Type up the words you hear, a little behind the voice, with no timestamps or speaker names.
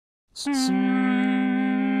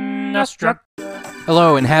SNESdrunk.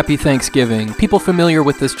 Hello and happy Thanksgiving. People familiar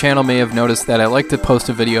with this channel may have noticed that I like to post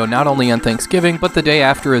a video not only on Thanksgiving, but the day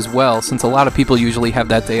after as well, since a lot of people usually have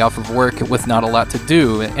that day off of work with not a lot to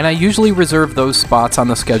do, and I usually reserve those spots on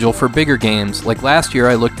the schedule for bigger games. Like last year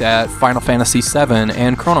I looked at Final Fantasy VII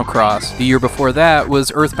and Chrono Cross. The year before that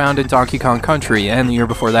was Earthbound and Donkey Kong Country, and the year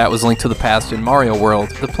before that was Link to the Past and Mario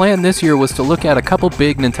World. The plan this year was to look at a couple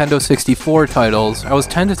big Nintendo 64 titles. I was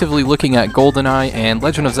tentatively looking at GoldenEye and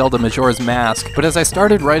Legend of Zelda Majora's Mask, but as I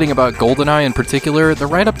started writing about GoldenEye in particular, the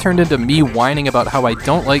write-up turned into me whining about how I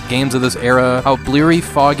don't like games of this era, how bleary,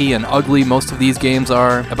 foggy, and ugly most of these games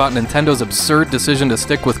are, about Nintendo's absurd decision to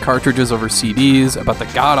stick with cartridges over CDs, about the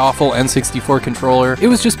god-awful N64 controller. It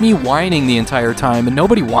was just me whining the entire time, and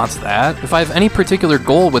nobody wants that. If I have any particular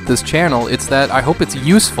goal with this channel, it's that I hope it's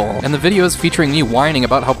useful, and the videos featuring me whining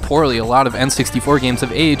about how poorly a lot of N64 games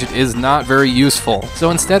have aged is not very useful.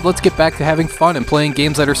 So instead, let's get back to having fun and playing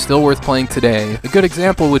games that are still worth playing today. A good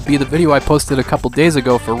example would be the video I posted a couple days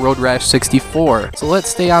ago for Road Rash 64. So let's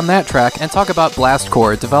stay on that track and talk about Blast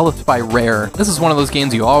Corps, developed by Rare. This is one of those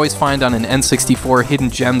games you always find on an N64 hidden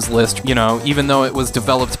gems list, you know, even though it was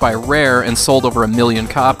developed by Rare and sold over 1 million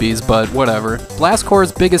copies, but whatever. Blast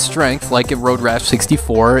Corps' biggest strength, like in Road Rash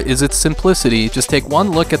 64, is its simplicity. Just take one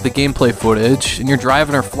look at the gameplay footage, and you're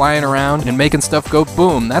driving or flying around and making stuff go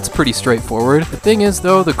boom. That's pretty straightforward. The thing is,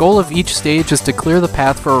 though, the goal of each stage is to clear the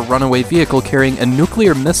path for a runaway vehicle carrying a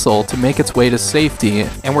nuclear missile to make its way to safety,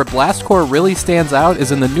 and where Blast Corps really stands out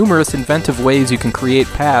is in the numerous inventive ways you can create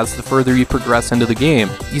paths the further you progress into the game.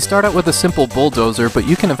 You start out with a simple bulldozer, but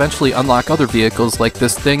you can eventually unlock other vehicles like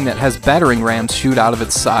this thing that has battering rams shoot out of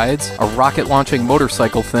its sides, a rocket-launching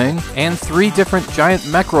motorcycle thing, and 3 different giant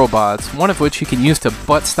mech robots, one of which you can use to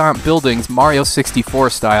butt-stomp buildings Mario 64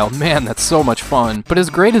 style. Man, that's so much fun. But as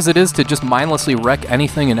great as it is to just mindlessly wreck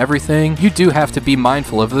anything and everything, you do have to be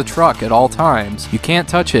mindful of the truck at all times. You can't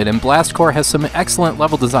touch it, and Blast Corps has some excellent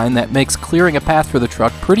level design that makes clearing a path for the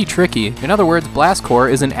truck pretty tricky. In other words, Blast Corps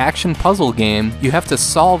is an action puzzle game. You have to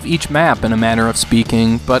solve each map in a manner of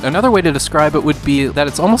speaking, but another way to describe it would be that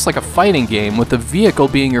it's almost like a fighting game, with the vehicle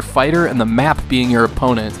being your fighter and the map being your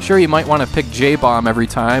opponent. Sure, you might want to pick J-Bomb every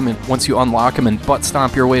time, and once you unlock him and butt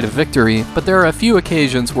stomp your way to victory, but there are a few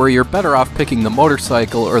occasions where you're better off picking the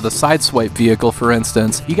motorcycle or the sideswipe vehicle, for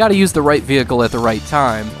instance. You gotta use the right vehicle at the right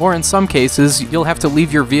time, or in some cases, you'll have to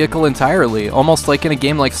leave your vehicle entirely, almost like in a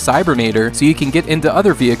game like Cybernator, so you can get into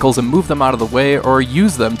other vehicles and move them out of the way or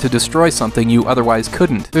use them to destroy something you otherwise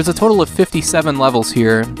couldn't. There's a total of 57 levels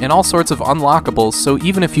here, and all sorts of unlockables, so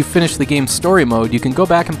even if you finish the game's story mode, you can go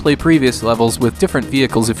back and play previous levels with different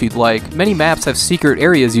vehicles if you'd like. Many maps have secret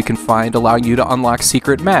areas you can find, allowing you to unlock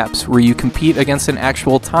secret maps, where you compete against an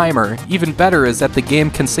actual timer. Even better is that the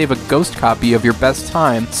game can save a ghost copy of your best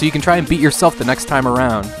time, so you can try and beat yourself the next time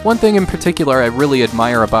around. One thing in particular I really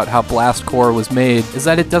admire about how Blast Corps was made is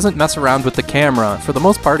that it doesn't mess around with the camera. For the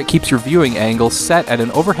most part, it keeps your viewing angle set at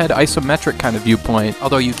an overhead isometric kind of viewpoint,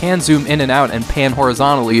 although you can zoom in and out and pan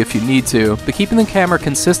horizontally if you need to. But keeping the camera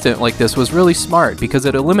consistent like this was really smart because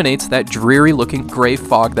it eliminates that dreary looking gray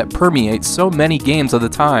fog that permeates so many games of the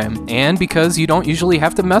time, and because you don't usually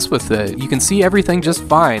have to mess with it. You can see everything just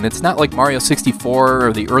fine. It's not like Mario 64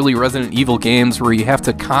 or the early Resident Evil games where you have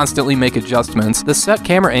to constantly make adjustments. The set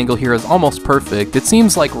camera angle here is almost perfect. It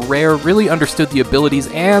seems like Rare really understood the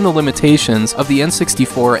abilities and the limitations of the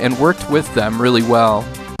N64 and worked with them really well.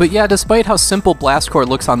 But yeah, despite how simple Blast Corps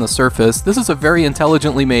looks on the surface, this is a very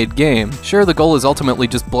intelligently made game. Sure, the goal is ultimately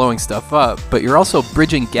just blowing stuff up, but you're also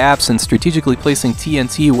bridging gaps and strategically placing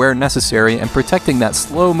TNT where necessary and protecting that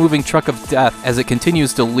slow-moving truck of death as it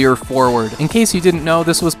continues to leer forward. In case you didn't know,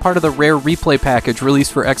 this was part of the Rare Replay package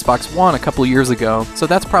released for Xbox One a couple years ago, so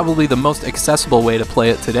that's probably the most accessible way to play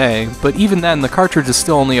it today, but even then, the cartridge is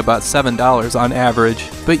still only about $7 on average.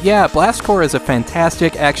 But yeah, Blast Corps is a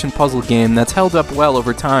fantastic action puzzle game that's held up well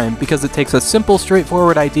over time because it takes a simple,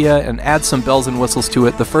 straightforward idea and adds some bells and whistles to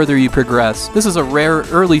it the further you progress. This is a Rare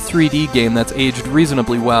early 3D game that's aged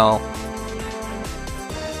reasonably well.